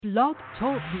Blog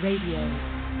Talk Radio.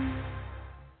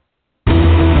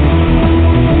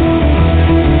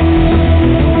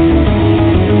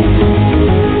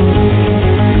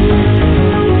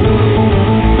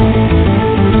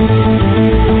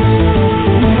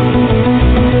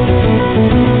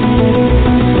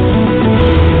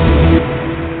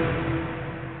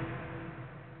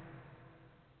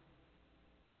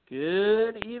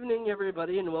 Good evening,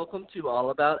 everybody, and welcome to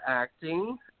All About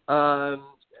Acting.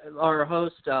 Our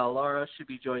host, Laura, should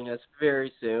be joining us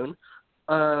very soon.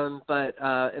 But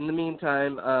in the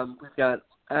meantime, we've got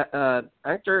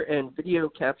actor and video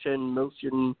game,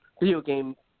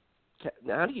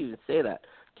 how do you say that?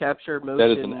 Capture motion. That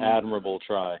is an admirable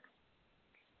try.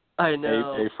 I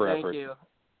know. A for Thank effort. you.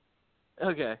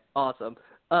 Okay, awesome.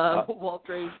 Walt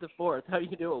Rage the Fourth. How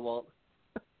you doing, Walt?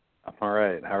 I'm all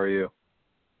right. How are you?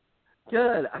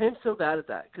 Good. I am so bad at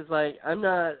that because, like, I'm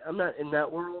not in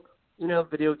that world,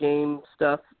 video game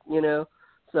stuff,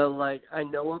 So, like, I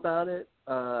know about it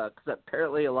because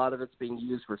apparently a lot of it's being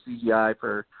used for CGI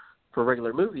for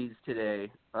regular movies today,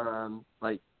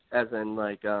 like, as in,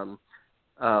 like,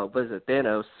 what is it,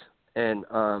 Thanos and,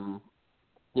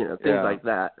 things like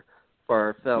that for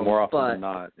our films. More often than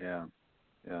not, yeah.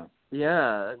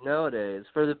 Yeah, nowadays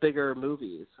for the bigger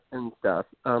movies and stuff,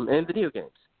 and video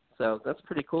games. So that's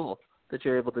pretty cool that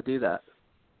you're able to do that.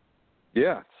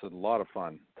 Yeah, it's a lot of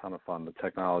fun, ton of fun. The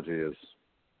technology is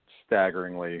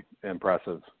staggeringly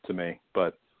impressive to me,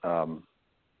 but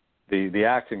the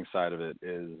acting side of it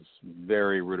is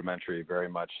very rudimentary, very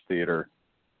much theater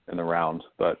in the round,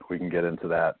 but we can get into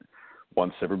that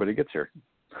once everybody gets here.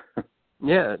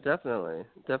 Yeah, definitely.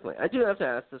 I do have to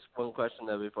ask this one question,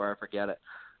 though, before I forget it.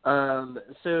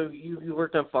 So you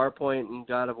worked on Farpoint and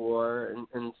God of War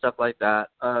and stuff like that.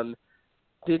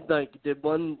 Did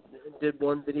one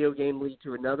video game lead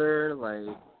to another,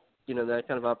 that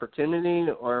kind of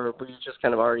opportunity, or were you just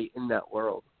kind of already in that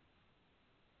world?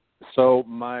 So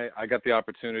I got the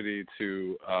opportunity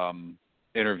to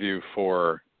interview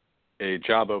for a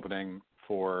job opening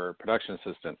for production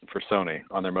assistant for Sony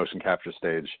on their motion capture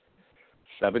stage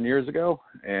 7 years ago,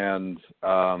 and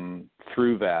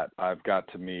through that I've got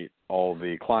to meet all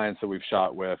the clients that we've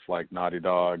shot with, like Naughty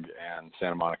Dog and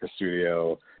Santa Monica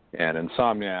Studio and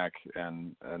Insomniac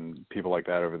and people like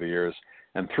that over the years.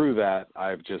 And through that,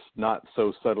 I've just not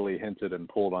so subtly hinted and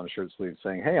pulled on a shirt sleeve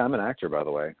saying, hey, I'm an actor, by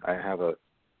the way. I have an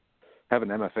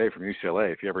MFA from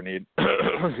UCLA if you ever need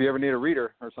a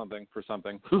reader or something for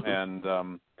something.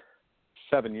 And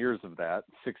 7 years of that,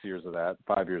 6 years of that,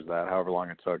 5 years of that, however long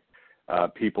it took,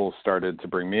 people started to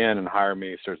bring me in and hire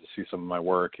me, started to see some of my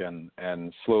work, and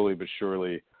slowly but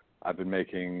surely I've been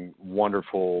making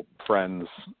wonderful friends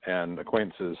and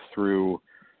acquaintances through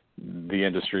the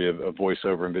industry of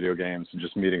voiceover and video games, and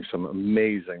just meeting some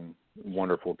amazing,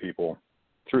 wonderful people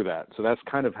through that. So that's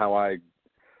kind of how I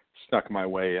snuck my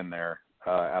way in there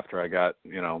after I got,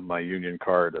 my union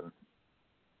card and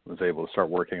was able to start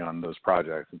working on those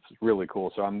projects. It's really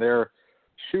cool. So I'm there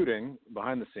shooting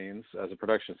behind the scenes as a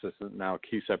production assistant, now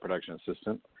key set production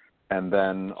assistant. And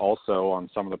then also on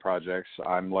some of the projects,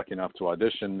 I'm lucky enough to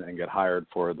audition and get hired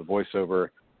for the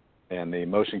voiceover and the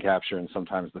motion capture and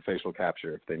sometimes the facial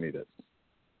capture if they need it.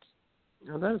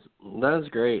 Oh, that is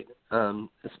great,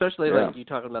 especially like you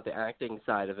talking about the acting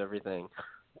side of everything,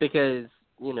 because,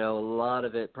 a lot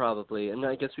of it probably, and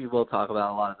I guess we will talk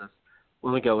about a lot of this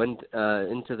when we go into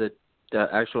the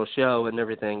actual show and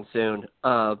everything soon.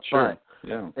 Sure. But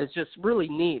yeah. It's just really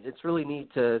neat. It's really neat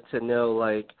to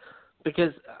know,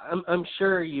 because I'm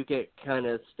sure you get kind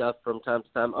of stuff from time to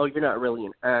time. Oh, you're not really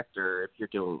an actor if you're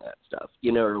doing that stuff,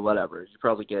 or whatever.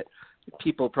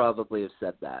 People probably have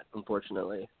said that,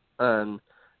 unfortunately. And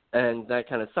that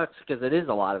kind of sucks because it is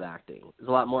a lot of acting. There's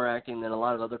a lot more acting than a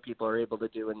lot of other people are able to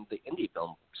do in the indie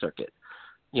film circuit.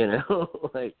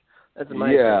 That's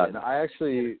my opinion. No,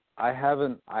 I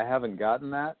haven't gotten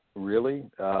that really.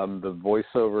 The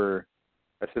voiceover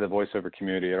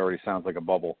community, it already sounds like a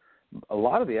bubble. A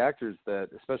lot of the actors that,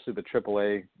 especially the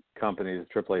AAA companies,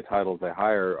 AAA titles they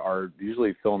hire, are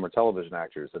usually film or television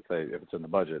actors if it's in the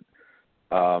budget.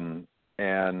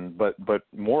 But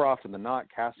more often than not,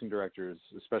 casting directors,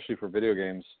 especially for video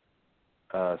games,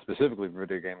 specifically for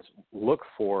video games, look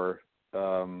for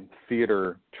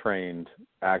theater trained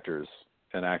actors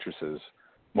and actresses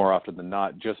more often than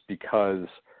not, just because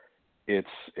it's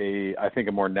I think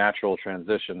a more natural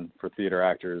transition for theater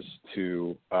actors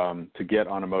to get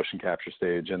on a motion capture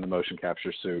stage in the motion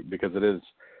capture suit, because it is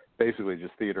basically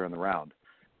just theater in the round,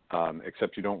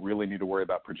 except you don't really need to worry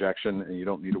about projection, and you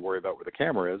don't need to worry about where the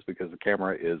camera is, because the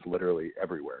camera is literally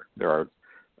everywhere. There are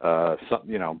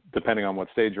Depending on what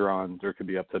stage you're on, there could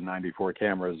be up to 94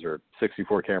 cameras or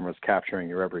 64 cameras capturing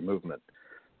your every movement.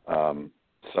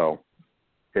 So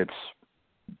it's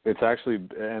actually,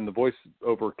 and the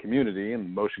voice-over community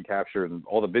and motion capture and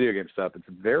all the video game stuff, it's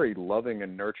very loving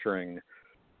and nurturing.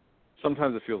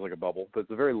 Sometimes it feels like a bubble, but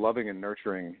it's a very loving and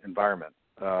nurturing environment.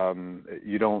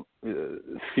 You don't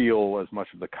feel as much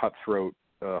of the cutthroat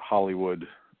Hollywood,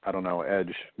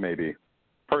 edge maybe.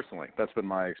 Personally, that's been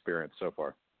my experience so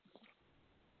far.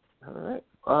 All right.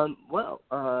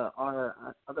 Our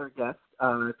other guest,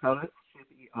 Thomas, should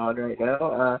be on right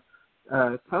now.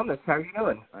 Thomas, how are you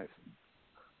doing? Nice.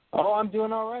 Oh, I'm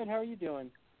doing all right. How are you doing?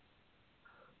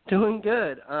 Doing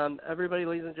good. Everybody,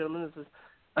 ladies and gentlemen,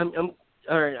 I'm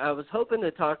all right. I was hoping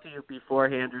to talk to you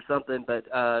beforehand or something, but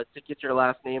to get your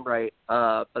last name right.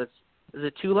 But is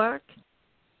it Tulak?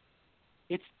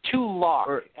 It's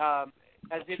Tulak.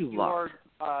 As if Tulak. you're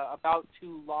about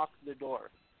to lock the door.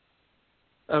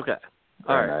 Okay.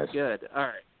 All right. Nice. Good. All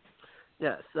right.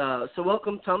 Yes. So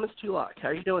welcome, Thomas Tulak. How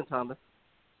are you doing, Thomas?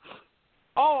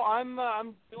 Oh, I'm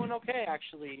doing okay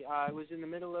actually. I was in the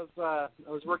middle of I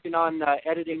was working on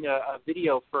editing a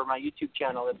video for my YouTube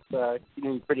channel.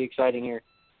 It's pretty exciting here.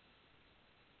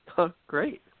 Oh,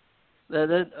 great.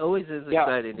 That always is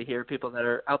exciting to hear people that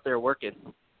are out there working.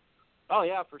 Oh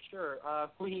yeah, for sure.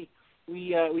 We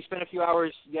spent a few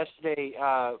hours yesterday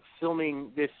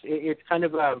filming this. It's kind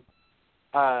of a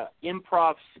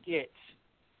improv skit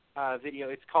video.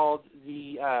 It's called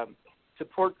the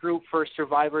Support Group for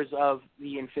Survivors of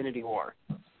the Infinity War.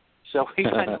 So we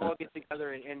kind of all get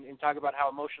together and talk about how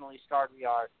emotionally scarred we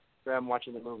are from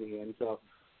watching the movie. And so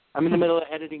I'm in the middle of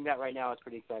editing that right now. It's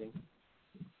pretty exciting.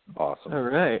 Awesome. All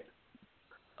right.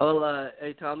 Well,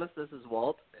 hey, Thomas, this is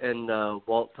Walt, and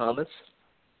Walt Thomas.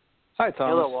 Hi,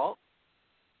 Thomas. Hello, Walt.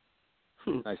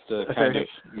 Nice to kind of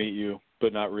meet you,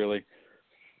 but not really.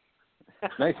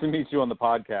 Nice to meet you on the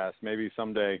podcast. Maybe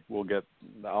someday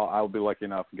I'll be lucky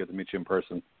enough to get to meet you in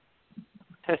person.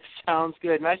 Sounds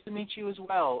good. Nice to meet you as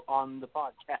well on the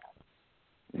podcast.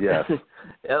 Yes.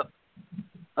 Yep.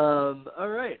 All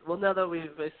right. Well, now that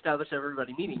we've established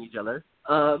everybody meeting each other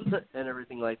and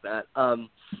everything like that,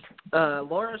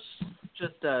 Laura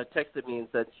just texted me and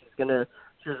said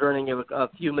she's running a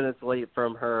few minutes late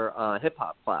from her hip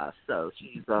hop class, so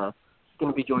she's going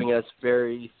to be joining us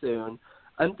very soon.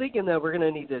 I'm thinking that we're going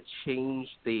to need to change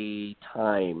the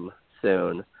time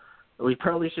soon. We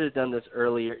probably should have done this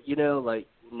earlier, like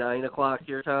 9 o'clock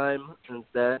your time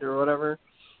instead or whatever,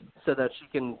 so that she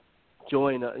can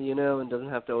join, and doesn't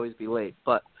have to always be late.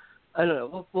 But I don't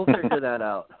know. We'll figure that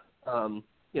out.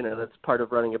 That's part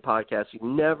of running a podcast. You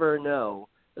never know,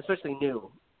 especially new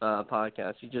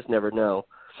podcasts. You just never know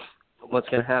what's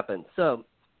going to happen. So,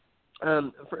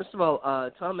 first of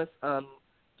all, Thomas,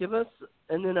 give us,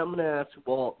 and then I'm going to ask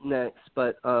Walt next,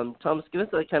 but Thomas, give us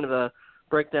kind of a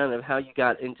breakdown of how you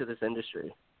got into this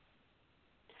industry.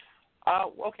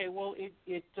 Okay, well,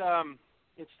 it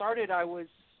started, I was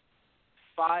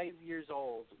 5 years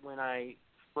old when I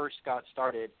first got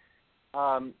started,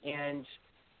 and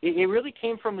it really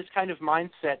came from this kind of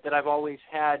mindset that I've always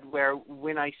had where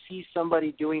when I see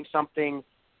somebody doing something,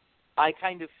 I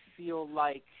kind of feel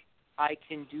like I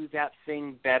can do that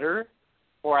thing better,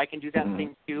 or I can do that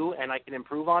thing too, and I can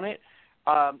improve on it.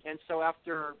 And so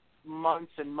after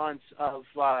months and months of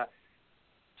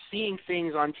seeing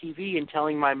things on TV and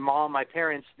telling my mom, my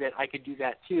parents, that I could do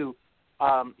that too,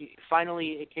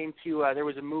 finally it came to, there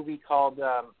was a movie called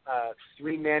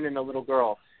Three Men and a Little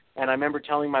Girl. And I remember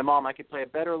telling my mom I could play a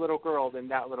better little girl than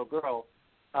that little girl.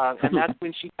 And that's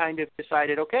when she kind of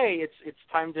decided, okay, it's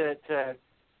time to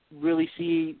really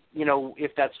see,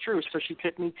 if that's true. So she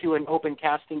took me to an open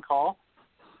casting call,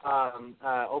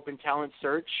 open talent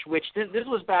search, which this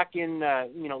was back in,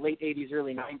 late 80s,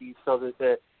 early 90s. So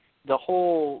that the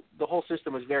whole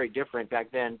system was very different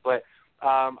back then. But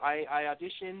I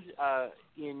auditioned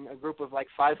in a group of like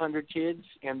 500 kids,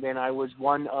 and then I was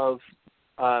one of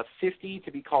 50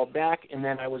 to be called back, and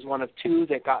then I was one of 2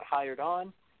 that got hired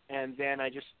on, and then I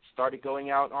just started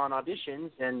going out on auditions,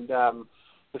 and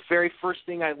the very first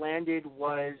thing I landed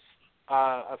was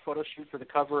a photo shoot for the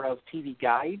cover of TV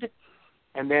Guide,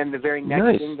 and then the very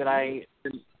next thing that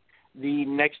the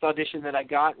next audition that I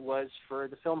got was for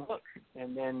the film Hook,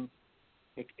 and then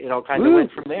it all kind of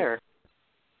went from there.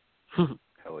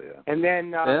 Hell yeah. And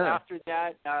then after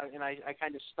that, and I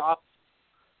kind of stopped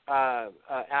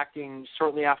acting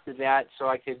shortly after that, so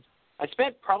I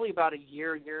spent probably about a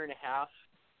year and a half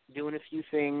doing a few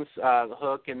things,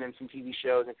 Hook, and then some TV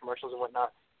shows and commercials and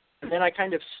whatnot. And then I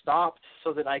kind of stopped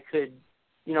so that I could,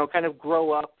 kind of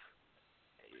grow up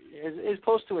as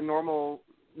close to a normal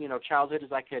childhood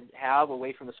as I could have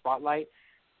away from the spotlight.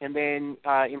 And then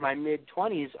in my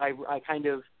mid-20s, I kind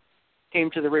of came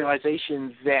to the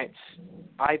realization that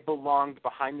I belonged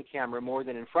behind the camera more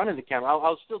than in front of the camera.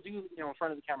 I'll still do in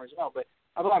front of the camera as well, but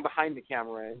I belong behind the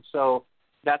camera. And so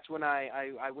that's when I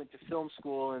went to film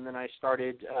school, and then I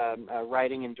started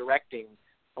writing and directing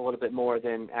a little bit more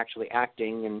than actually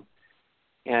acting,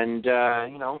 and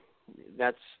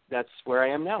that's where I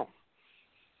am now.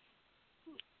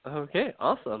 Okay,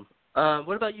 awesome.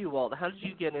 What about you, Walt? How did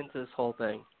you get into this whole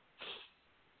thing?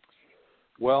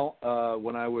 Well,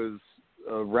 when I was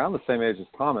around the same age as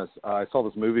Thomas, I saw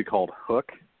this movie called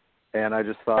Hook, and I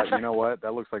just thought, you know what,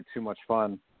 that looks like too much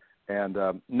fun. And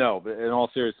no, but in all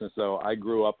seriousness, though, I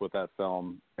grew up with that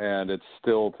film, and it's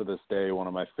still to this day one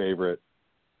of my favorite.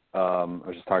 I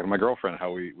was just talking to my girlfriend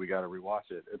how we got to rewatch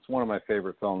it. It's one of my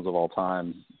favorite films of all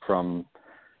time, from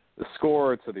the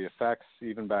score to the effects,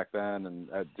 even back then, and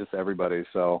just everybody.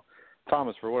 So,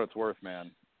 Thomas, for what it's worth,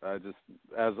 man, just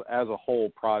as a whole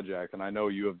project, and I know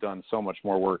you have done so much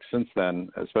more work since then,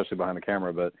 especially behind the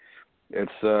camera, but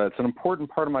it's an important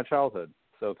part of my childhood.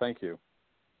 So thank you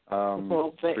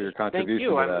for your contribution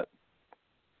to that.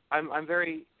 I'm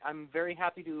very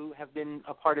happy to have been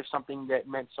a part of something that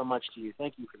meant so much to you.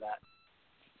 Thank you for that.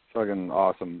 Fucking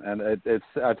awesome. And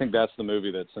I think that's the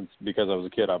movie that, because I was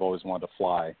a kid, I've always wanted to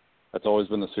fly. That's always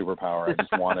been the superpower. I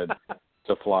just wanted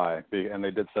to fly, and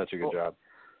they did such a good job.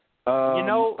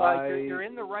 You're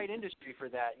in the right industry for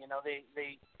that.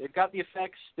 They've got the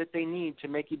effects that they need to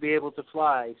make you be able to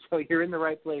fly. So you're in the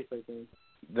right place, I think.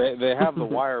 They have the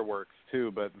wire works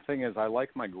too, but the thing is, I like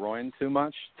my groin too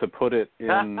much to put it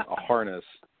in a harness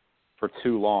for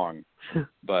too long.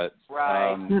 But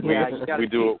right, you gotta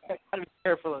be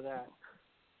careful of that.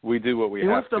 We do what we have to.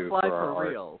 He wants to fly for for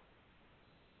real.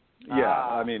 Yeah,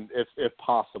 I mean, if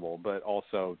possible, but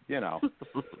also,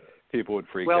 people would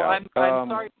freak out. Well, I'm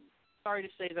sorry to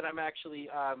say that I'm actually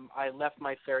I left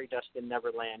my fairy dust in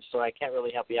Neverland, so I can't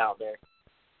really help you out there.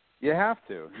 You have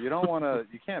to. You don't want to.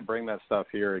 You can't bring that stuff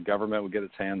here. The government would get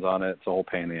its hands on it. It's a whole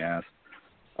pain in the ass.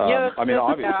 I mean,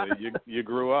 obviously, you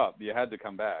grew up. You had to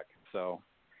come back. So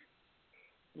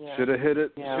should have hit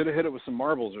it. Should have hit it with some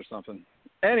marbles or something.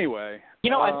 Anyway,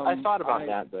 I thought about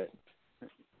that, but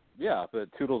but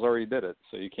Toodles already did it,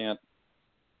 so you can't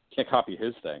copy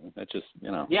his thing. It's just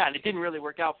Yeah, and it didn't really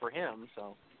work out for him.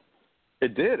 So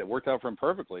it did. It worked out for him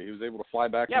perfectly. He was able to fly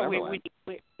back to Neverland.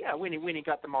 When he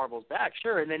got the marbles back,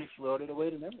 sure, and then he floated away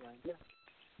to Neverland. Yeah.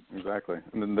 Exactly.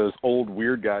 And then those old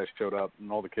weird guys showed up,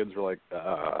 and all the kids were like,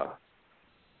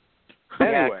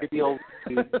 Anyway. Yeah, the old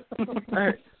all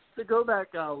right. So go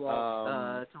back, to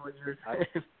what you were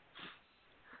saying.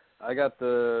 I got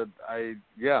I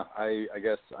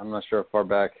guess I'm not sure how far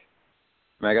back.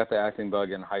 I got the acting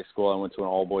bug in high school. I went to an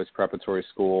all-boys preparatory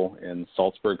school in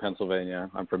Salzburg, Pennsylvania.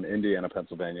 I'm from Indiana,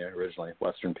 Pennsylvania, originally,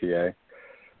 Western PA.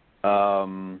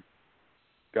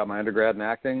 Got my undergrad in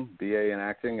acting, BA in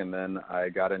acting, and then I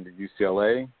got into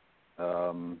UCLA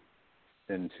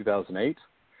in 2008.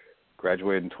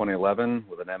 Graduated in 2011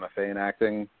 with an MFA in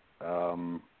acting.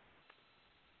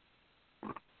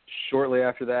 Shortly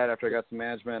after that, after I got some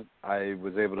management, I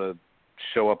was able to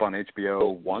show up on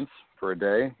HBO once for a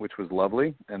day, which was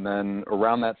lovely. And then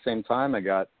around that same time, I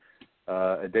got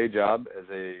a day job as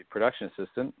a production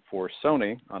assistant for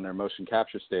Sony on their motion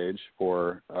capture stage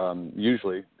for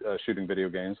usually shooting video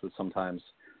games, but sometimes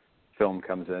film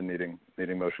comes in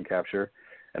needing motion capture.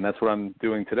 And that's what I'm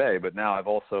doing today. But now I've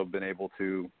also been able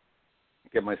to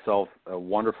get myself a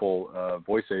wonderful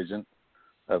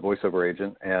voiceover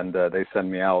agent, and they send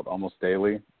me out almost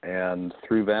daily. And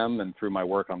through them and through my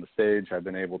work on the stage, I've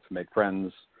been able to make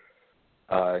friends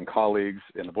and colleagues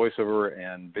in the voiceover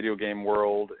and video game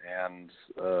world, and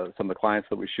some of the clients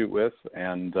that we shoot with.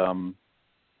 And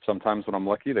sometimes when I'm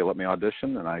lucky, they let me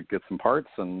audition, and I get some parts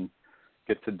and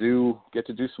get to do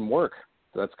some work.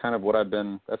 That's kind of what I've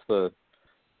been. That's the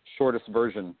shortest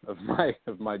version of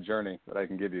my journey that I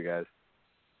can give you guys.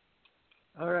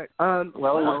 All right.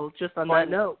 Well, just on that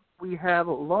note, we have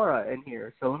Laura in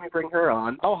here, so let me bring her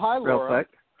on. Oh, hi, Laura. Real quick.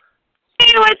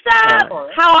 Hey, what's up?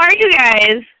 How are you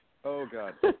guys? Oh,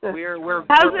 God. We're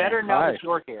better now that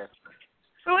you're here.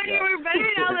 We're better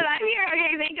now that I'm here.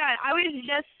 Okay, thank God. I was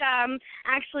just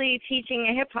actually teaching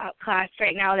a hip-hop class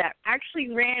right now that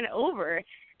actually ran over,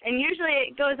 and usually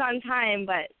it goes on time,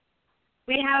 but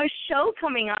we have a show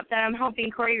coming up that I'm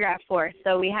helping choreograph for,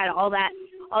 so we had all that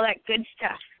good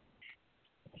stuff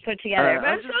put together. But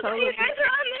I'm so glad you guys are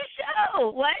on the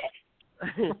show. What?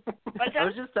 I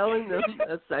was just telling them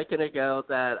a second ago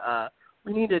that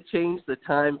we need to change the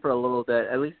time for a little bit,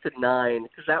 at least to 9,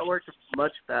 because that works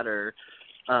much better.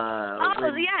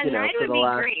 Yeah, 9 would be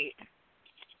great.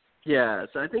 Yeah,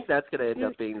 so I think that's going to end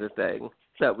up being the thing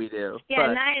that we do. Yeah,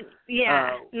 but, 9.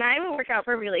 Yeah, 9 will work out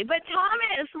perfectly. But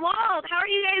Thomas, Walt, how are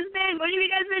you guys been? What have you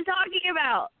guys been talking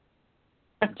about?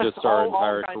 Just our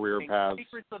entire career paths.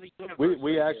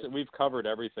 We've covered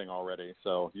everything already,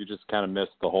 so you just kind of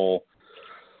missed the whole.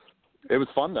 It was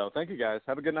fun though. Thank you guys.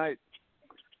 Have a good night.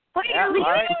 What are you leaving?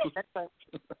 Right.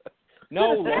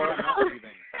 No, Laura, I'm not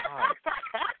leaving.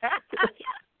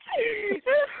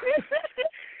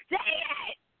 Dang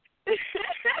it!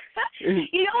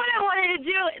 You know what I wanted to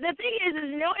do? The thing is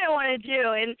you know what I want to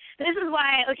do, and this is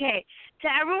why. Okay, to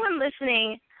everyone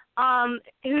listening.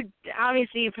 Who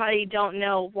obviously you probably don't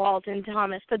know Walt and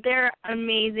Thomas, but they're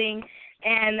amazing,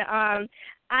 and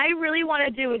I really want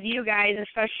to do with you guys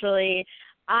especially.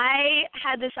 I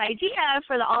had this idea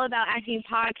for the All About Acting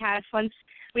podcast once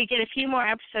we get a few more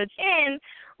episodes in,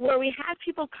 where we have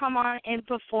people come on and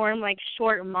perform like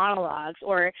short monologues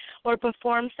or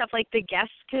perform stuff like the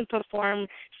guests can perform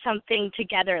something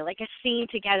together, like a scene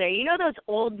together. You know those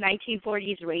old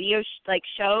 1940s radio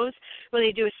shows where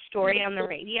they do a story on the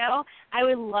radio? I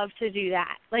would love to do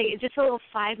that. Like just a little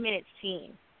 5-minute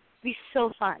scene. It'd be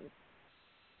so fun.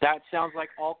 That sounds like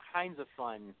all kinds of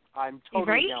fun. I'm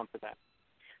totally down for that.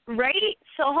 Right?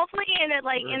 So hopefully in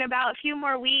about a few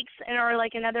more weeks or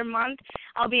like another month,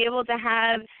 I'll be able to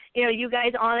have, you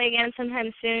guys on again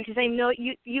sometime soon, because I know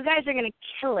you guys are going to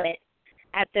kill it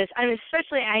at this. I mean,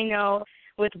 especially I know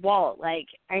with Walt, like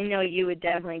I know you would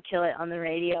definitely kill it on the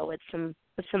radio with some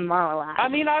monologues. I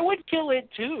mean, I would kill it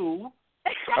too. I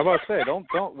was about to say, don't.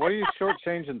 What are you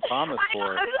shortchanging Thomas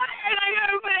for? I'm not going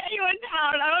to put anyone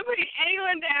down. I'm not putting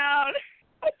anyone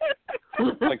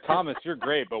down. Like Thomas, you're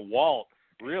great, but Walt.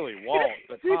 Really, Walt,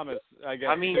 but Thomas, I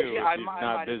guess, too, I he's might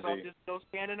not as busy. well just go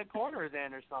stand in a corner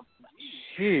then or something.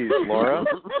 Jeez, Laura.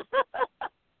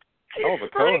 Oh, the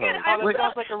co-host. That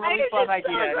sounds like a really fun idea,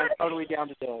 and I'm totally down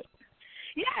to do it.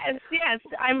 Yes,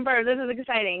 I'm Bird. This is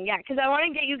exciting. Yeah, because I want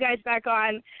to get you guys back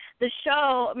on the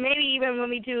show. Maybe even when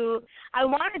we do, I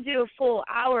want to do a full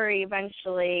hour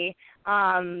eventually.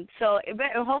 So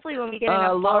hopefully when we get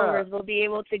enough followers, we'll be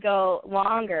able to go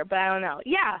longer. But I don't know.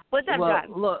 Yeah, what's up,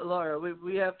 John? Laura,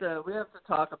 we have to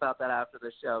talk about that after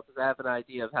the show, because I have an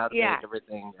idea of how to make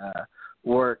everything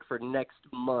work for next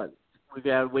month. We've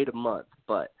got to wait a month,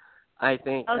 but I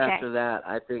think after that,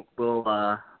 I think we'll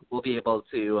be able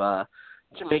to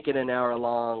make it an hour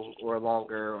long or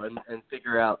longer and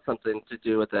figure out something to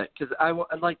do with it. Because I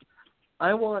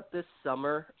want this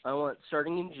summer,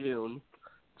 starting in June,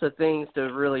 so things to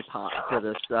really pop for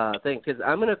this thing. Because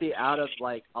I'm going to be out of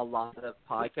like a lot of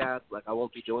podcasts. Like I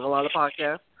won't be doing a lot of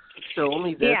podcasts. So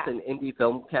only this and Indie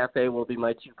Film Cafe will be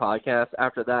my 2 podcasts.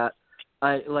 After that,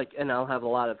 and I'll have a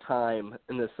lot of time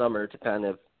in the summer to kind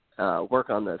of work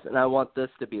on this. And I want this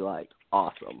to be like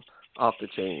awesome, off the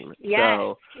chain. Yeah.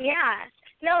 So, yeah.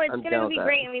 No, it's going to be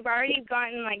great, that. and we've already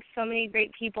gotten like so many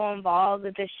great people involved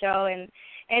with this show, and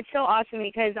it's so awesome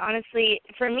because honestly,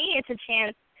 for me, it's a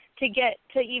chance to get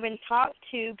to even talk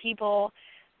to people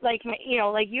like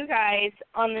like you guys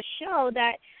on the show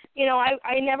that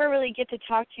I never really get to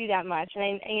talk to you that much,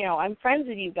 and I'm friends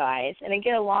with you guys and I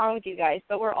get along with you guys,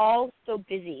 but we're all so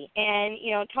busy, and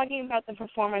talking about the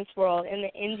performance world and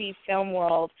the indie film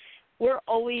world. We're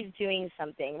always doing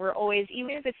something. We're always,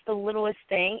 even if it's the littlest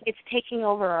thing, it's taking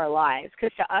over our lives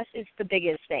because to us it's the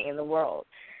biggest thing in the world,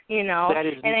 That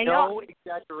is and no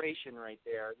exaggeration right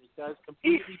there. It does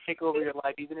completely take over your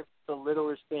life, even if it's the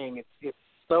littlest thing. It's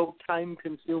so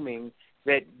time-consuming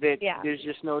that there's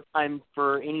just no time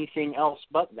for anything else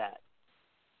but that.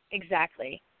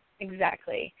 Exactly. And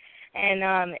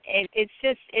it's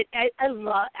just I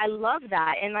love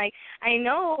that, and like I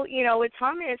know with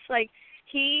Thomas, like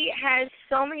he has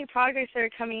so many projects that are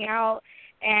coming out,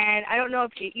 and I don't know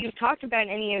if you've talked about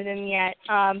any of them yet,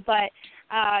 but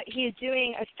he's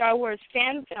doing a Star Wars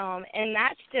fan film, and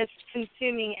that's just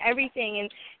consuming everything.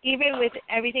 And even with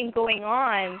everything going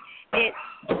on,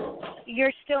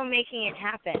 you're still making it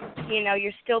happen.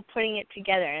 You're still putting it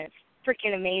together, and it's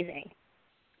freaking amazing.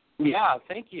 Yeah,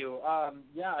 thank you.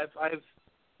 I've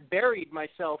buried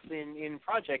myself in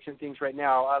projects and things right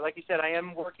now. Like you said, I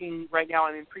am working right now.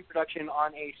 I'm in pre-production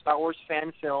on a Star Wars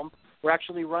fan film. We're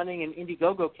actually running an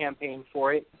Indiegogo campaign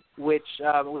for it, which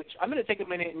I'm going to take a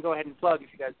minute and go ahead and plug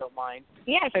if you guys don't mind.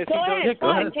 Yes, go ahead.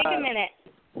 Take a minute.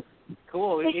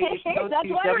 Cool. If you go That's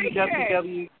to why we're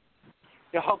www.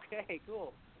 Okay,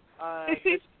 cool.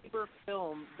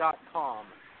 ChristopherFilm.com,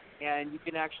 and you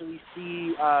can actually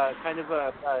see kind of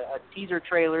a teaser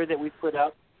trailer that we put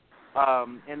up.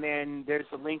 And then there's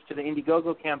a link to the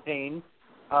Indiegogo campaign.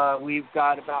 We've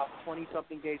got about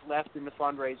 20-something days left in the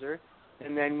fundraiser.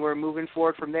 and then we're moving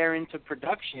forward from there into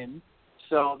production.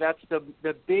 So that's the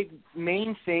big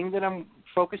main thing that I'm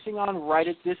focusing on right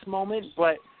at this moment.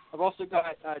 But I've also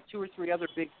got 2 or 3 other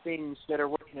big things that are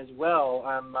working as well.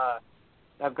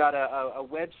 I've got a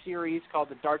web series called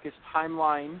The Darkest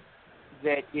Timeline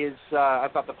that is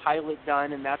I've got the pilot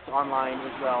done, and that's online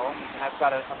as well. And I've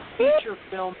got a feature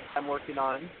film I'm working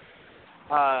on.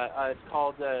 It's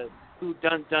called Who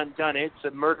Done It. It's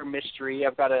a murder mystery.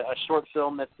 I've got a short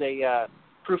film that's a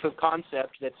proof of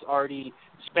concept that's already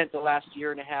spent the last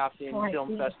year and a half in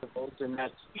film festivals, and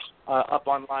that's up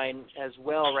online as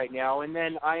well right now. And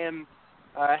then I am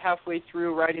halfway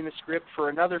through writing the script for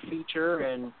another feature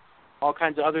and all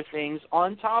kinds of other things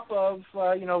on top of,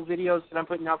 videos that I'm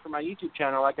putting out for my YouTube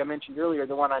channel. Like I mentioned earlier,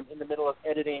 the one I'm in the middle of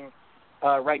editing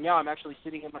right now. I'm actually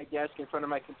sitting at my desk in front of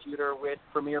my computer with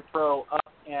Premiere Pro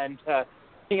up and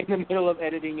in the middle of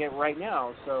editing it right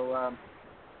now. So,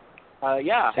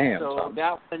 Damn, so Tom.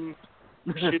 that one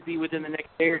should be within the next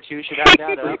day or two. Should have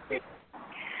that up.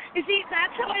 You see,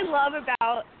 that's what I love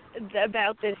about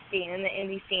this scene, in the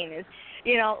indie scene, is,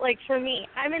 like for me,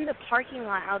 I'm in the parking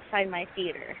lot outside my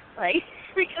theater, like,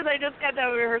 because I just got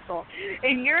done rehearsal,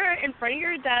 and you're in front of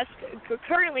your desk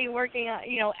currently working on,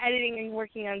 editing and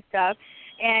working on stuff,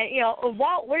 and,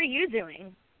 Walt, what are you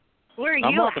doing? Where are you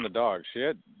I'm walking at? the dog.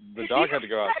 The dog had to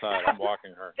go outside. I'm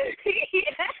walking her.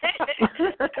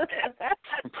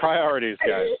 Priorities,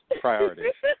 guys.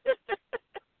 Priorities.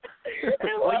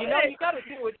 Well, you got to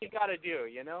do what you got to do,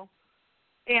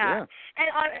 Yeah.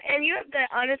 And you have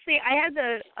honestly, I had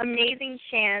the amazing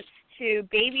chance to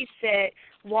babysit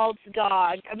Walt's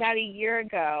dog about a year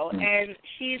ago, and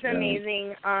she's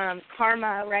amazing.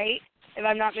 Karma, right? If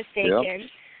I'm not mistaken.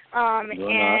 Yep.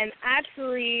 And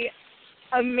absolutely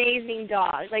amazing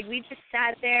dog. Like, we just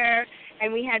sat there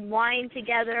and we had wine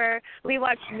together. We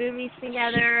watched movies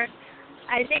together.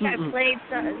 I think I played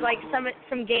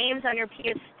some games on your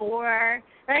PS4.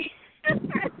 Like,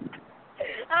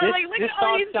 this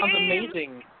dog sounds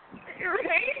amazing.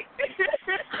 Right?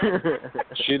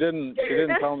 She didn't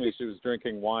tell me she was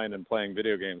drinking wine and playing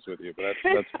video games with you, but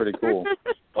that's pretty cool.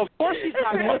 Of course she's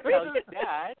not going to tell you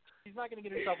that. She's not going to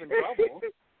get herself in trouble.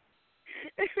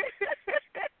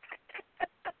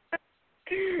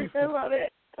 I love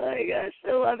it. Oh my gosh,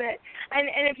 I love it.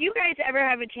 And if you guys ever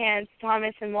have a chance,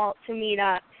 Thomas and Walt, to meet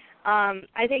up,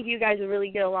 I think you guys would really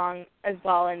get along as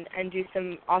well and do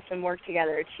some awesome work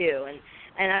together too.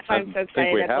 And that's why I'm so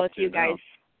excited that both of you guys.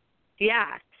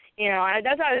 Yeah,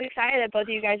 that's why I was excited that both of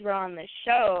you guys were on the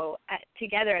show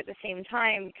together at the same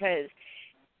time, because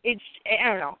I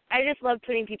don't know, I just love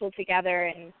putting people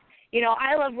together, and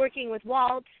I love working with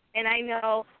Walt. And I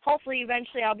know, hopefully,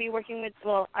 eventually, I'll be working with.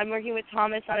 Well, I'm working with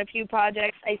Thomas on a few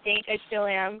projects. I think I still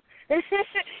am. And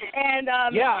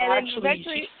actually,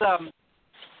 eventually,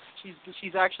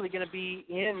 she's actually going to be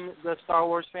in the Star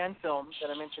Wars fan film that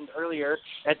I mentioned earlier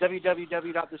at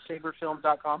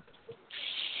www.thesaberfilm.com.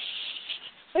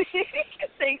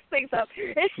 Thanks up.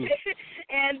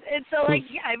 and so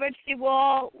eventually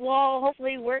we'll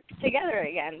hopefully work together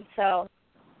again. So.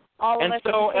 And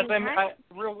so, as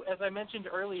I mentioned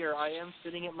earlier, I am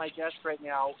sitting at my desk right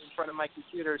now in front of my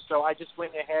computer. So I just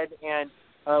went ahead and,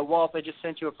 Walt, I just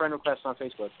sent you a friend request on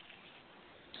Facebook.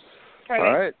 Perfect.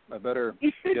 All right, I better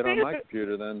get on my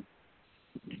computer then.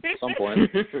 At some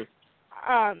point.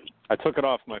 I took it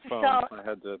off my phone. So, I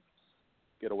had to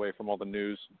get away from all the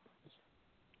news.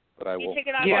 But I will. You took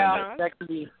it off your phone? That could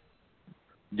be.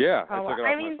 Yeah, I took it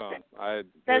off my phone. It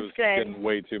was getting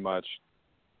way too much.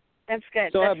 That's good.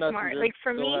 Still That's have smart. Messenger, Like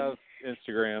for still me, have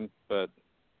Instagram, but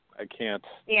I can't.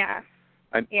 Yeah.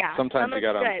 Sometimes you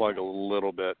got to unplug a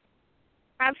little bit.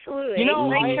 Absolutely. For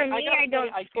me, I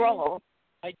don't scroll.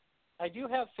 I do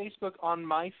have Facebook on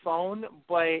my phone,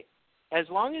 but as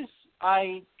long as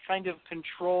I kind of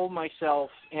control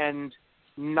myself and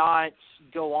not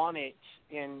go on it,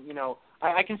 and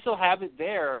I can still have it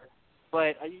there,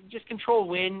 but I just control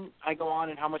when I go on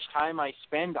and how much time I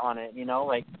spend on it.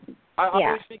 I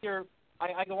always figure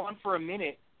I go on for a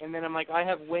minute, and then I'm like, I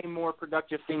have way more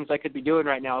productive things I could be doing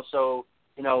right now. So,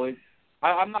 I'm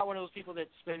not one of those people that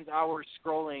spends hours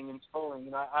scrolling and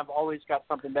scrolling. I've always got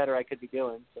something better I could be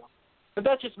doing. So, but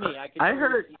that's just me. I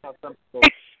heard see how some people.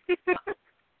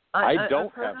 I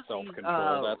don't have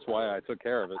self-control. That's why I took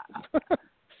care of it.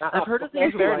 I've heard of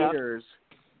these writers.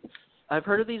 I've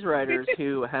heard of these writers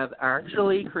who have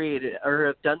actually created or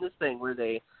have done this thing where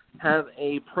they have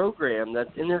a program that's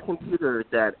in their computer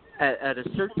that at a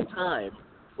certain time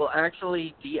will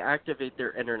actually deactivate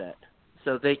their internet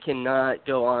so they cannot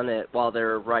go on it while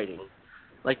they're writing.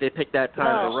 Like they pick that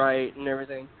time to write and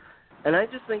everything. And I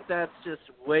just think that's just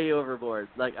way overboard.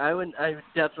 Like I would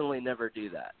definitely never do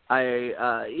that.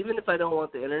 Even if I don't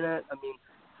want the internet, I mean,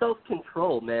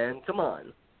 self-control, man. Come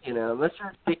on. You know, unless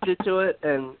you're addicted to it,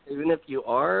 and even if you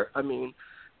are, I mean,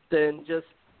 then just,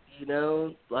 you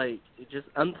know, like, just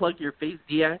unplug your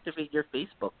deactivate your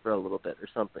Facebook for a little bit or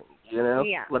something, you know?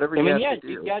 Yeah. Whatever you have to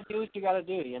do. You got to do what you got to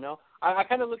do, you know? I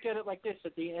kind of look at it like this.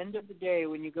 At the end of the day,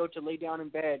 when you go to lay down in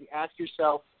bed, ask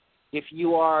yourself if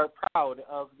you are proud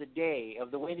of the day,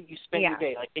 of the way that you spent your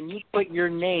day. Like, can you put your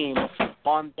name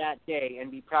on that day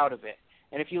and be proud of it?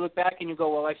 And if you look back and you go,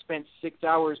 well, I spent 6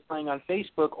 hours playing on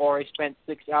Facebook, or I spent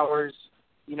 6 hours,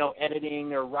 you know,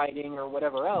 editing or writing or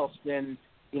whatever else, then,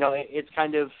 you know, it's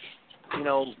kind of, you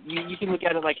know, you can look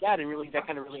at it like that, and really that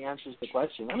kind of really answers the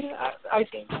question. I mean, I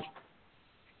think.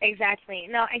 Exactly.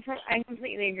 No, I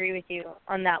completely agree with you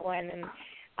on that one, and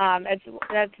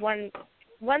that's one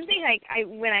thing. I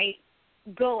when I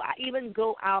go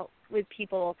out with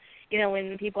people, you know,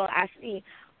 when people ask me,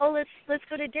 oh, let's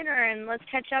go to dinner and let's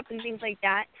catch up and things like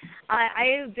that.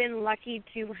 I have been lucky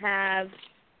to have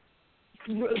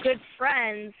good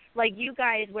friends like you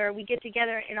guys, where we get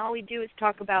together and all we do is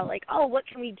talk about, like, oh, what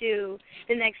can we do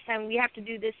the next time we have to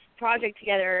do this project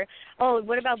together? Oh,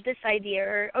 what about this idea?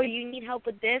 Or, oh, you need help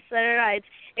with this?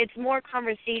 It's more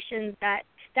conversations that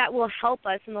will help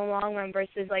us in the long run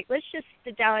versus, like, let's just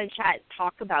sit down and chat and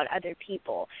talk about other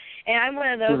people. And I'm one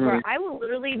of those where I will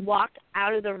literally walk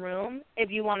out of the room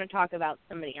if you want to talk about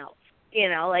somebody else. You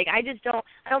know, like, I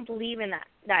don't believe in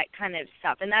that kind of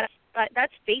stuff. And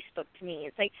that's Facebook to me.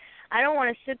 It's like, I don't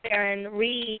want to sit there and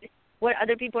read what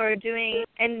other people are doing,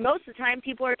 and most of the time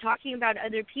people are talking about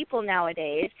other people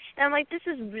nowadays, and I'm like, this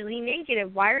is really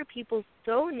negative. Why are people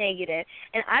so negative?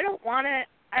 And I don't want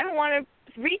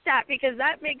to read that, because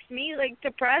that makes me, like,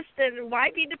 depressed, and why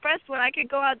be depressed when I could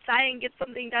go outside and get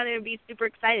something done and be super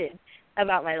excited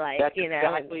about my life, that's you know?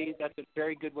 Exactly, that's a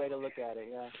very good way to look at it,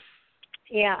 yeah.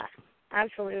 Yeah,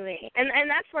 absolutely. And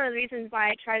that's one of the reasons why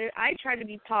I try to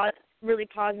be really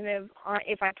positive.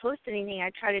 If I post anything,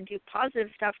 I try to do positive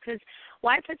stuff, because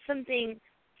why put something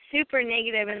super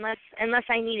negative unless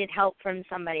I needed help from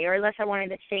somebody, or unless I wanted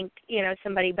to thank, you know,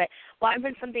 somebody. But why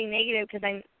put something negative?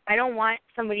 Because I don't want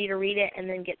somebody to read it and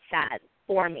then get sad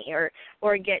for me,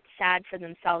 or get sad for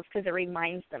themselves because it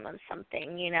reminds them of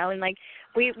something, you know. And, like,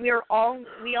 we all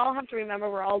have to remember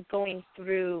we're all going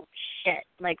through shit.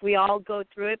 Like, we all go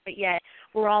through it, but yet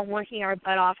we're all working our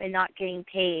butt off and not getting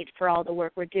paid for all the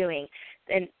work we're doing,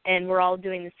 and we're all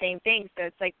doing the same thing. So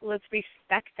it's like, let's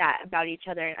respect that about each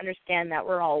other and understand that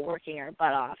we're all working our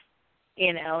butt off,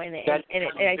 you know. And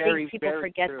I think people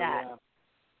forget true, that.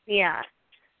 Yeah.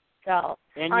 So,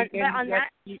 you got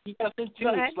to think too.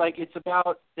 It's like, it's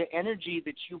about the energy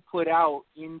that you put out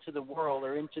into the world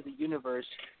or into the universe.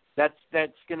 That's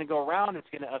going to go around. It's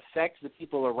going to affect the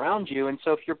people around you. And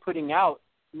so, if you're putting out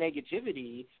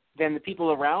negativity, then the people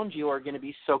around you are going to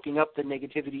be soaking up the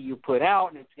negativity you put out,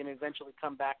 and it's going to eventually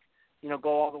come back, you know, go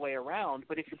all the way around.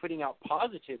 But if you're putting out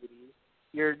positivity,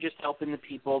 you're just helping the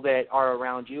people that are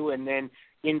around you, and then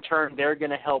in turn they're going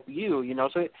to help you, you know.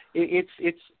 So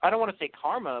it's I don't want to say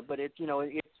karma, but it's, you know,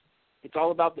 it's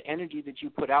all about the energy that you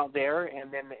put out there,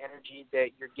 and then the energy that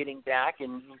you're getting back,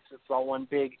 and it's all one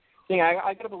big thing.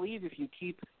 I got to believe if you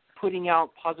keep putting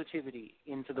out positivity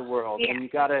into the world, and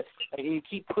you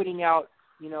keep putting out,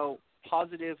 you know,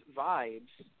 positive vibes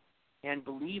and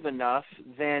believe enough,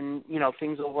 then, you know,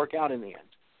 things will work out in the end.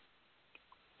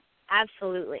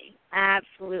 Absolutely.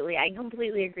 I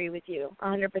completely agree with you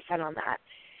 100% on that.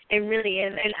 It really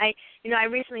is. And I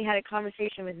recently had a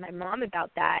conversation with my mom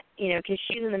about that, you know, because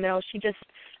she's in the middle. She just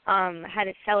had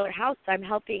to sell her house. So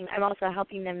I'm also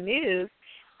helping them move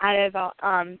out of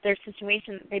their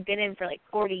situation that they've been in for like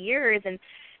 40 years. And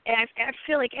I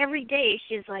feel like every day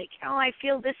she's like, oh, I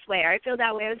feel this way, or I feel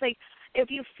that way. I was like, if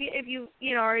you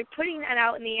are putting that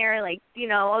out in the air, like, you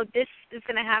know, oh, this is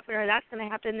going to happen or that's going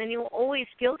to happen, then you'll always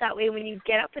feel that way when you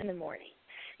get up in the morning.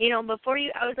 You know,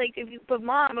 I was like,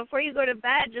 Mom, before you go to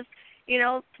bed, just, you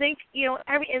know, think, you know,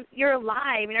 you're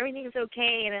alive and everything's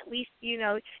okay, and at least, you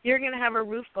know, you're going to have a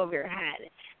roof over your head.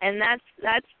 And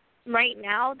that's right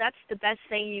now, that's the best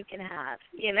thing you can have,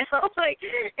 you know. Like,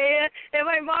 and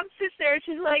my mom sits there,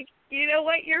 she's like, you know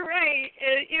what, you're right.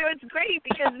 And, you know, it's great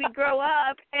because we grow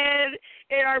up and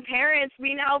our parents,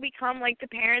 we now become like the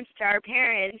parents to our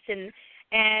parents,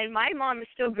 and my mom is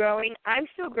still growing, I'm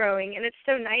still growing, and it's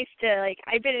so nice to, like,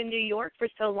 I've been in New York for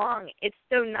so long, it's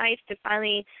so nice to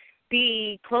finally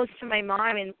be close to my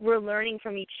mom, and we're learning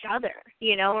from each other,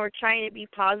 you know, we're trying to be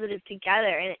positive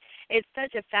together, and it's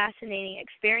such a fascinating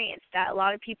experience that a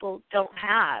lot of people don't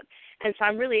have, and so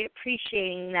I'm really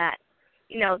appreciating that,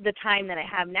 the time that I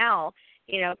have now,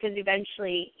 because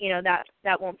eventually,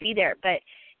 that won't be there. But,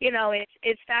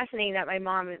 it's fascinating that my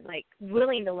mom is, like,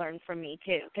 willing to learn from me,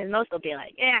 too, because most will be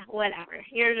like, yeah, whatever,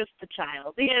 you're just a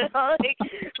child, like,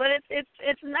 but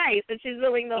it's nice that she's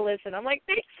willing to listen. I'm like,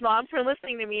 thanks, Mom, for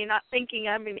listening to me and not thinking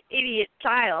I'm an idiot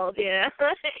child, But,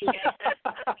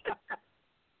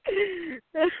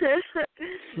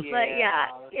 but,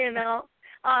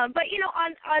 on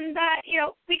that,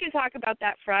 we can talk about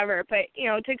that forever. But,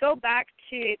 to go back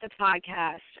to the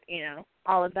podcast,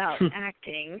 all about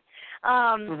acting,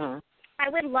 I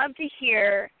would love to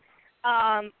hear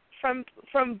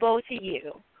from both of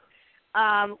you.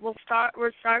 We'll start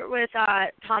with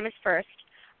Thomas first.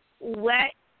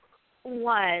 What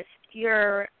was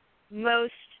your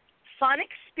most fun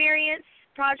experience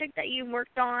project that you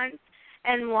worked on,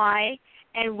 and why?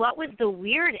 And what was the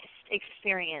weirdest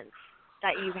experience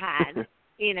that you've had, and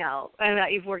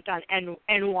that you've worked on, and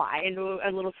why, and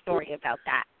a little story about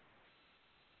that?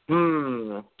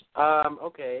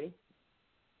 Okay.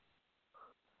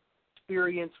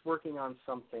 Experience working on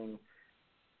something.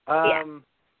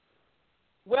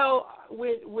 Well,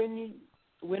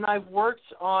 when I've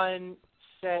worked on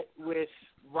set with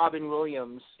Robin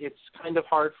Williams, it's kind of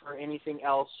hard for anything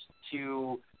else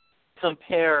to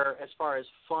compare as far as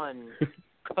fun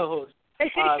goes.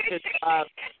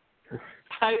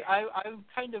 I'm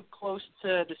kind of close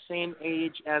to the same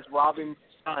age as Robin's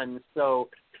son, so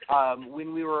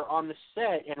when we were on the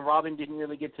set and Robin didn't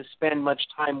really get to spend much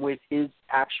time with his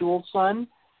actual son,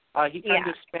 he kind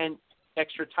of spent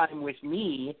extra time with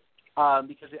me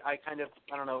because I kind of,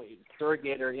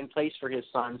 surrogate or in place for his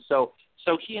son. So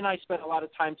he and I spent a lot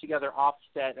of time together off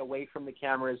set, away from the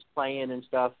cameras, playing and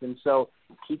stuff, and so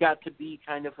he got to be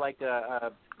kind of like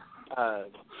a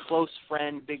close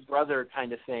friend, big brother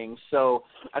kind of thing. So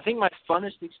I think my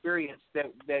funnest experience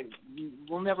that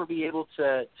will never be able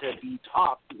to be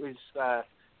topped was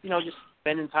just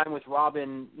spending time with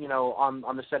Robin,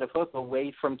 on the set of Hook,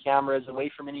 away from cameras, away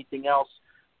from anything else.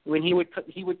 When he would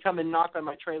come and knock on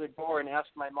my trailer door and ask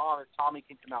my mom if Tommy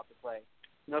can come out to play,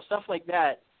 stuff like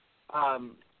that.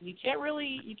 You can't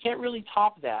really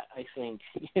top that, I think.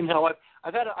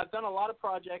 I've done a lot of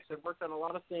projects, I've worked on a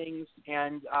lot of things,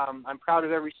 and I'm proud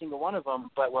of every single one of them.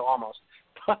 But almost.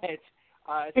 But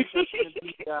I think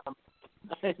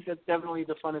that's definitely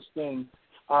the funnest thing.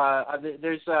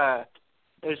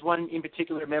 There's one in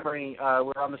particular memory.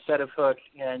 We're on the set of Hook,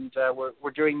 and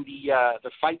we're doing the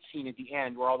fight scene at the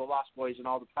end where all the Lost Boys and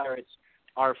all the pirates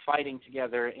are fighting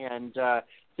together, and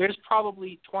there's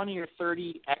probably 20 or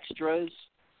 30 extras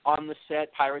on the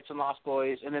set, Pirates and Lost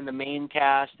Boys, and then the main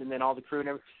cast, and then all the crew.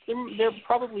 And there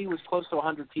probably was close to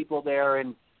 100 people there,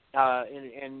 and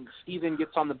Steven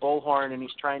gets on the bullhorn, and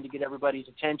he's trying to get everybody's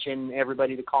attention,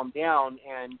 everybody to calm down,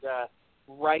 and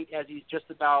right as he's just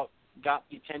about got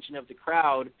the attention of the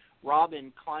crowd,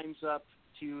 Robin climbs up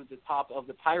to the top of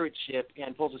the pirate ship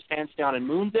and pulls his pants down and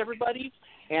moons everybody,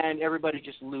 and everybody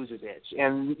just loses it.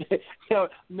 And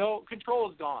no control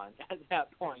is gone at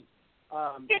that point.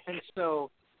 And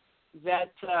so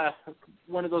that's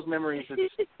one of those memories that's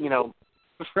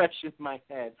fresh in my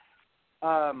head.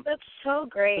 That's so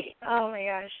great. Oh my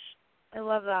gosh, I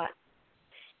love that.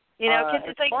 Because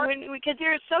it's like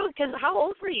because how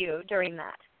old were you during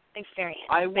that experience?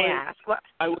 I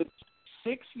was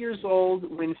 6 years old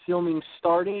when filming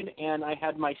started, and I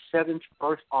had my 7th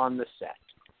birth on the set.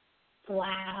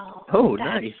 Wow. Oh,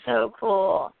 that's nice. So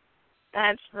cool.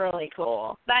 That's really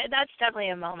cool. That's definitely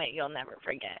a moment you'll never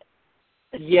forget.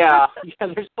 Yeah.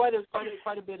 There's quite a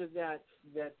bit of that.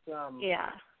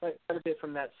 Quite a bit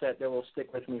from that set that will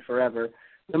stick with me forever.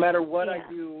 No matter what I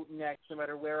do next, no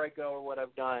matter where I go or what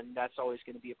I've done, that's always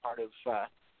going to be a part of who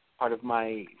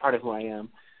I am.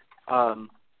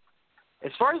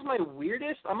 As far as my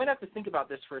weirdest, I'm gonna have to think about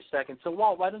this for a second. So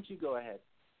Walt, why don't you go ahead?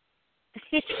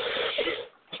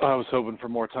 I was hoping for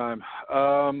more time.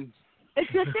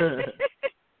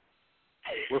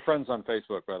 We're friends on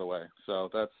Facebook, by the way, so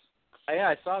that's. Yeah,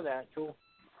 I saw that. Cool.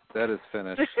 That is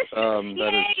finished.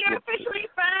 Yay, you're officially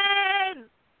friends!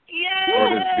 Yay!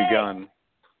 It has begun.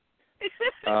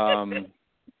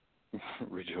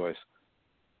 Rejoice.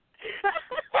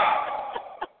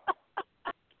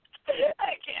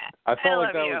 I can't. I felt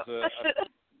like that you. was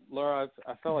Laura,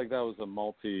 I felt like that was a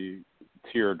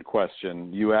multi-tiered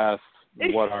question. You asked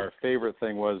what our favorite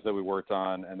thing was that we worked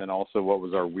on, and then also what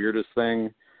was our weirdest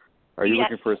thing. Are you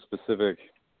looking for a specific?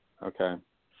 Okay.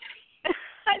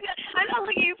 I'm not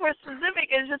looking for a specific.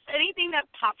 It's just anything that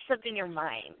pops up in your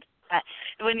mind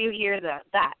when you hear that.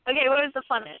 Okay, what was the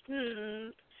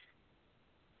funnest?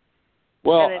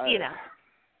 Well,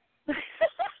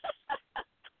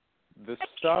 the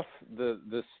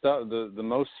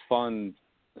most fun,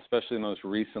 especially most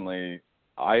recently,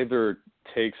 either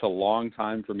takes a long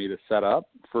time for me to set up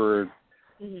for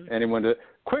anyone to.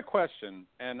 Quick question,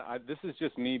 and this is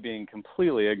just me being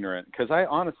completely ignorant because I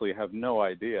honestly have no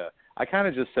idea. I kind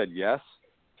of just said yes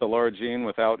to Laura Jean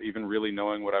without even really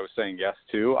knowing what I was saying yes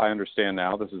to. I understand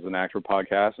now this is an actor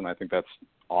podcast, and I think that's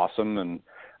awesome, and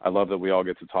I love that we all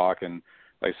get to talk and,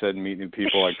 like I said, meet new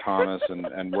people like Thomas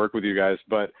and work with you guys.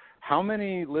 But how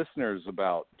many listeners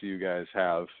about do you guys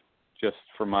have, just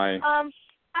for my...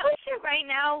 I would say right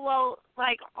now, well,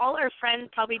 like, all our friends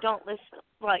probably don't listen.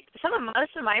 Like,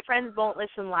 most of my friends won't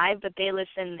listen live, but they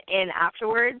listen in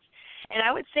afterwards. And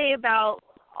I would say about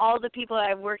all the people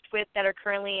I've worked with that are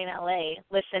currently in LA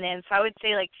listen in. So I would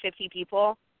say, like, 50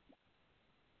 people.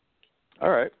 All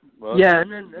right. Well, yeah, and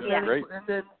then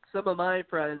some of my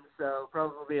friends, so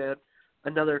probably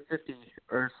another 50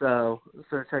 or so.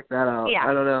 So check that out. Yeah.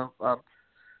 I don't know.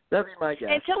 That'd be my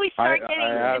guess. Until we start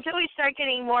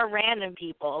getting more random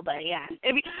people, but yeah.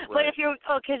 But if you're,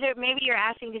 maybe you're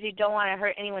asking because you don't want to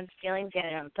hurt anyone's feelings.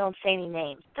 Yeah, don't say any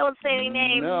names. Don't say any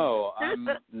names. No,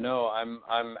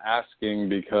 I'm asking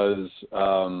because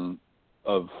of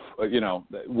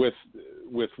with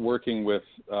working with.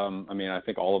 I mean, I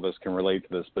think all of us can relate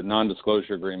to this, but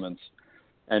non-disclosure agreements,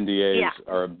 NDAs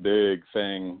are a big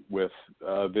thing with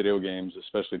video games,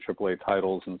 especially AAA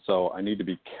titles, and so I need to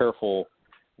be careful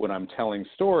when I'm telling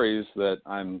stories that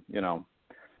I'm,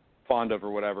 fond of or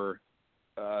whatever,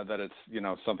 that it's,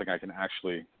 something I can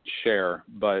actually share.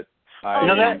 But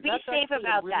be safe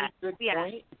about that.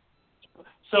 Yeah.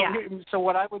 So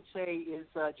what I would say is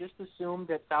just assume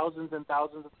that thousands and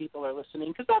thousands of people are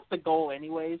listening, because that's the goal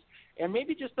anyways, and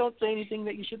maybe just don't say anything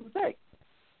that you shouldn't say.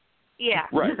 Yeah.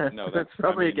 Right. No, that's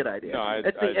probably a good idea. No,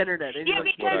 it's the internet. Yeah,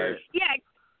 because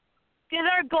because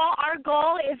our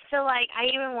goal is to, like, I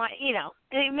even want,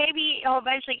 maybe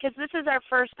eventually, because this is our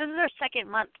second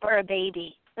month for a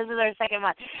baby. This is our second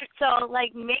month. So,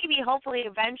 like, maybe, hopefully,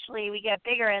 eventually we get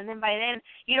bigger, and then by then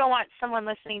you don't want someone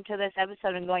listening to this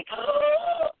episode and going,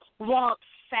 oh, Walt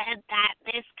said that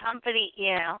this company,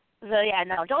 So, yeah,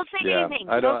 no, don't say anything.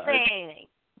 Don't say anything.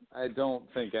 I don't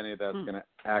think any of that's going to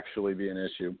actually be an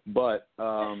issue. But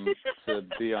to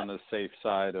be on the safe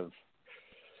side of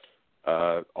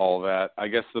all that, I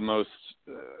guess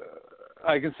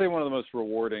I can say one of the most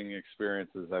rewarding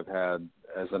experiences I've had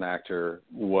as an actor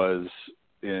was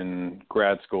in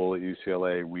grad school at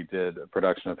UCLA. We did a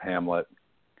production of Hamlet,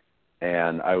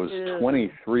 and I was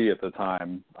 23 at the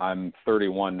time. I'm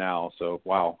 31 now, so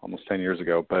wow, almost 10 years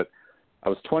ago. But I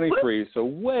was 23, so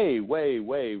way,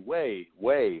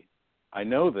 I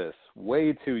know this,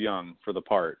 way too young for the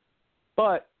part.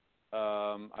 But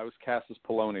I was cast as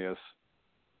Polonius,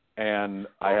 and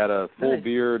I had a full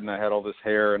beard, and I had all this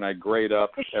hair, and I grayed up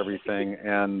everything.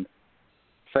 And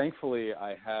thankfully,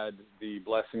 I had the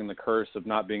blessing and the curse of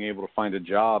not being able to find a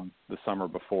job the summer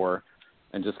before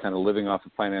and just kind of living off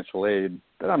of financial aid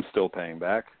that I'm still paying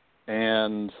back.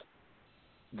 And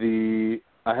I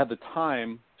had the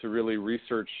time to really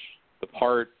research the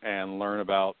part and learn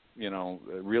about,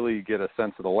 really get a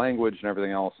sense of the language and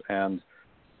everything else. And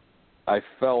I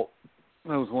felt it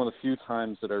was one of the few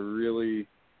times that I really...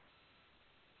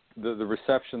 The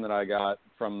reception that I got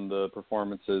from the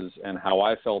performances and how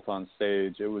I felt on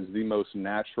stage, it was the most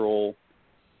natural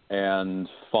and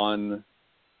fun.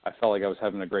 I felt like I was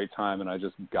having a great time, and I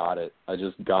just got it. I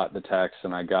just got the text,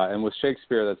 and with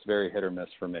Shakespeare, that's very hit or miss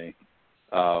for me.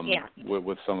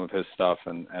 With some of his stuff,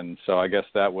 and so I guess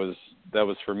that was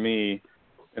for me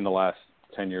in the last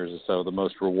 10 years or so the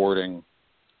most rewarding,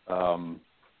 the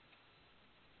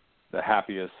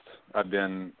happiest I've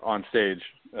been on stage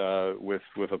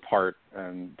with a part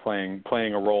and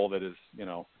playing a role that is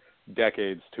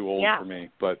decades too old for me,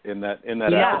 but in that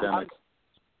academic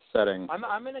setting. I'm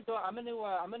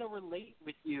gonna relate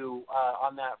with you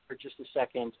on that for just a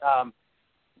second.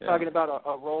 Talking about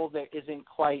a role that isn't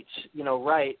quite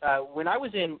right. When I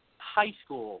was in high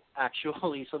school,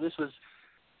 actually, so this was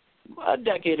a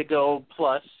decade ago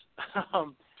plus.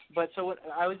 But so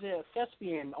I was a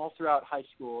thespian all throughout high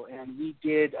school, and we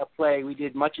did a play. We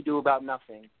did Much Ado About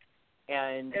Nothing,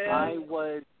 and I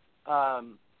was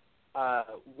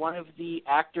one of the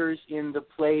actors in the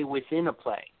play within a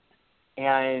play.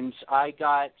 And I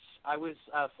was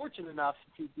fortunate enough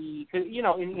to be, cause,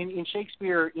 in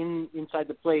Shakespeare, inside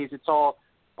the plays, it's all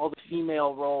the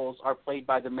female roles are played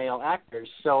by the male actors.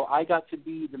 So I got to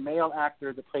be the male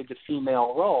actor that played the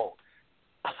female role,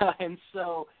 and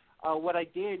so. What I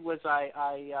did was I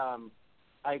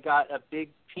got a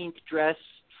big pink dress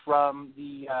from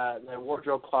the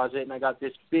wardrobe closet, and I got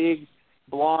this big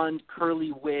blonde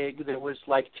curly wig that was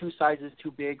like 2 sizes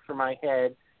too big for my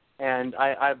head. And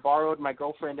I borrowed my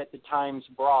girlfriend at the time's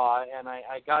bra, and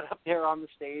I got up there on the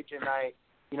stage, and I,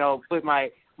 put my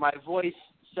voice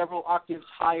several octaves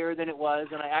higher than it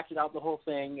was, and I acted out the whole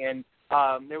thing. And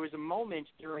there was a moment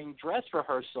during dress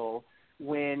rehearsal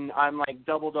when I'm like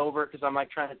doubled over because I'm like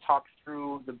trying to talk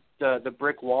through the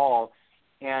brick wall,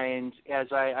 and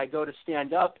as I go to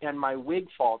stand up, and my wig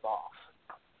falls off.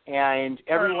 And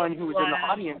everyone who was in the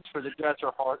audience for the dress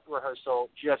rehearsal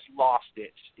just lost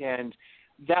it. And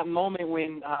that moment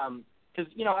when,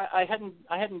 because I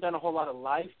hadn't done a whole lot of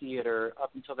live theater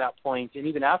up until that point, and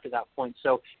even after that point.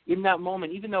 So in that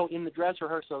moment, even though in the dress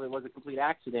rehearsal it was a complete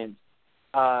accident,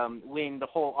 when the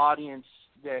whole audience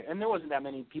there, and there wasn't that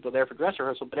many people there for dress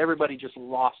rehearsal, but everybody just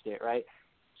lost it, right?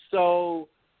 So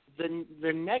the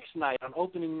next night, on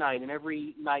opening night, and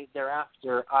every night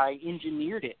thereafter, I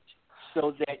engineered it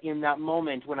so that in that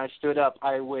moment when I stood up,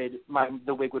 the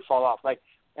wig would fall off. Like,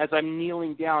 as I'm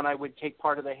kneeling down, I would take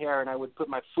part of the hair and I would put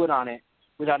my foot on it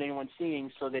without anyone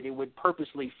seeing so that it would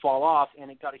purposely fall off,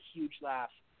 and it got a huge laugh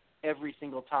every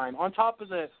single time, on top of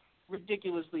the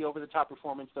ridiculously over-the-top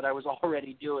performance that I was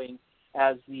already doing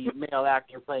as the male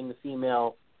actor playing the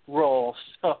female role.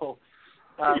 So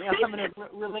I'm going to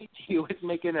relate to you with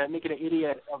making an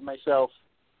idiot of myself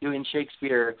doing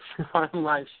Shakespeare on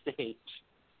live stage.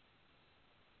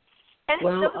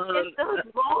 And it's those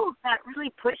roles that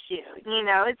really push you,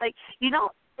 It's like you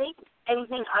don't think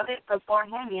anything of it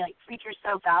beforehand. You, freak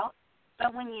yourself out.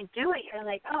 But when you do it, you're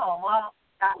like, oh, well,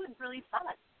 that was really fun,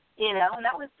 and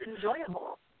that was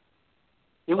enjoyable.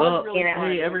 It was really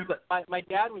fun. Hey, everybody. My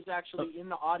dad was actually in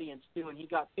the audience, too, and he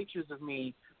got pictures of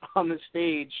me on the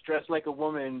stage dressed like a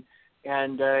woman,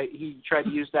 and he tried to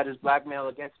use that as blackmail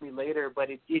against me later, but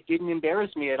it didn't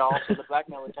embarrass me at all, so the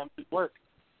blackmail attempt did work.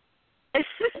 I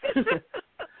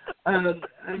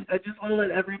just want to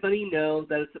let everybody know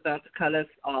that it's about to cut us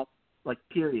off,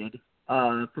 period,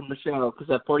 from the show, because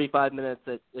at 45 minutes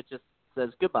it just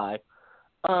says goodbye.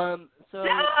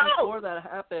 Before that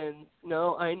happens,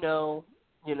 I know,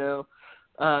 we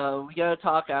got to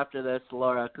talk after this,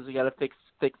 Laura, because we got to fix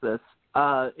this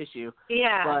issue.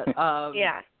 Yeah. But,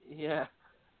 yeah. Yeah.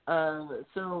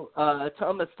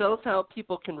 Thomas, tell us how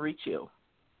people can reach you.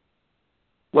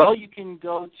 Well, you can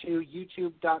go to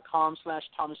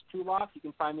youtube.com/Thomas Tulak. You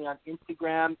can find me on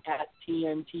Instagram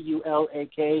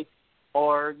 @TNTULAK,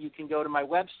 or you can go to my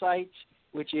website,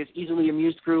 which is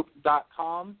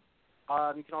easilyamusedgroup.com.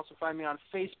 You can also find me on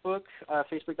Facebook,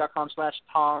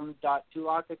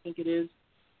 facebook.com/Tom.Tulak, I think it is.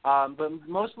 But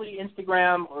mostly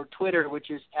Instagram or Twitter,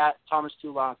 which is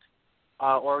 @ThomasTulak,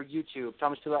 or YouTube,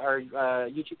 Thomas Tulak, or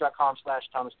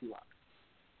youtube.com/Thomas Tulak.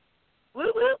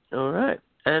 Woo woo. All right.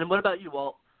 And what about you,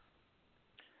 Walt?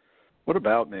 What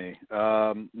about me?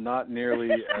 Not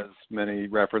nearly as many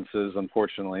references,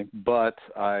 unfortunately, but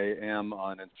I am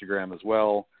on Instagram as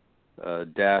well,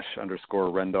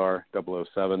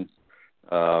 _Rendar007,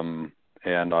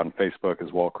 and on Facebook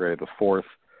as Walt Gray IV.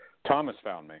 Thomas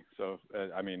found me, so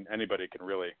anybody can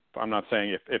really. I'm not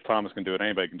saying if Thomas can do it,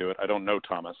 anybody can do it. I don't know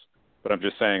Thomas, but I'm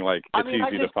just saying it's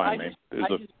easy to find me.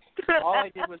 All I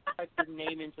did was type your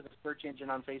name into the search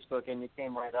engine on Facebook, and it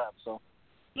came right up. So.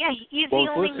 Yeah, he's the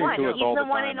only one. He's the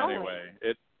one and only. Anyway,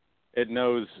 it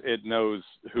knows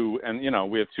who, and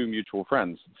we have 2 mutual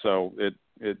friends, so it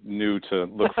knew to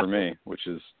look for me, which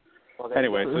is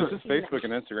anyway. So it's just Facebook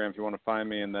and Instagram if you want to find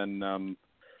me, and then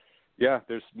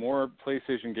there's more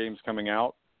PlayStation games coming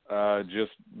out.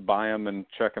 Just buy them and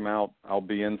check them out. I'll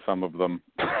be in some of them.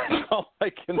 That's all I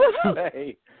can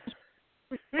say.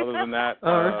 Other than that,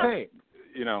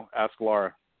 ask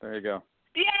Laura. There you go.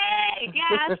 Yay!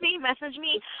 Yeah, ask me, message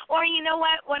me, or you know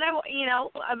what?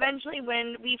 Eventually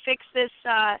when we fix this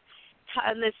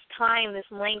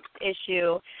this length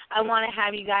issue, I want to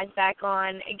have you guys back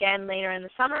on again later in the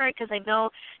summer because I know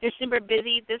you're super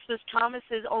busy. This was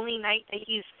Thomas's only night that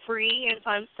he's free, and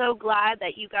so I'm so glad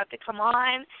that you got to come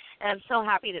on, and I'm so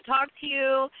happy to talk to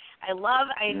you. I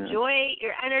enjoy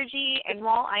your energy, and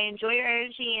Walt, I enjoy your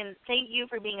energy, and thank you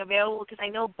for being available because I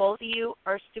know both of you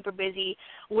are super busy.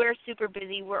 We're super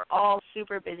busy. We're all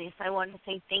super busy, so I wanted to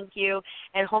say thank you,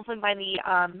 and hopefully by the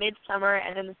midsummer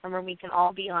and in the summer we can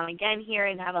all be on again here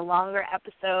and have a longer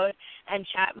episode and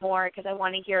chat more because I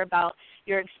want to hear about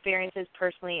your experiences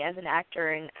personally as an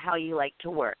actor and how you like to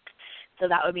work. So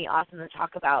that would be awesome to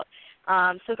talk about.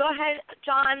 So go ahead,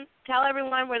 John, tell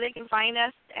everyone where they can find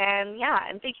us, and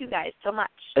thank you guys so much.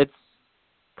 It's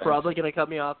probably going to cut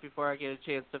me off before I get a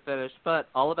chance to finish, but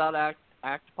All About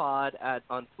ActPod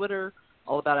on Twitter,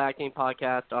 All About Acting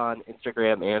Podcast on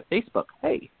Instagram and Facebook.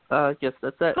 Hey, yes,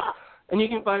 that's it. And you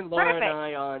can find Laura Perfect. and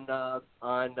I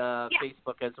on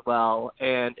Facebook as well,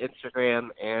 and Instagram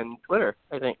and Twitter,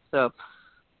 I think. So,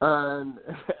 all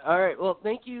right. Well,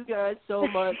 thank you guys so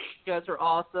much. You guys are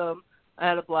awesome. I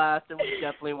had a blast, and we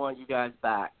definitely want you guys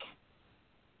back.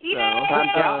 Yay! So,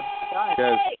 You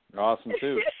guys are awesome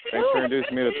too. Thanks for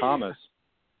introducing me to Thomas.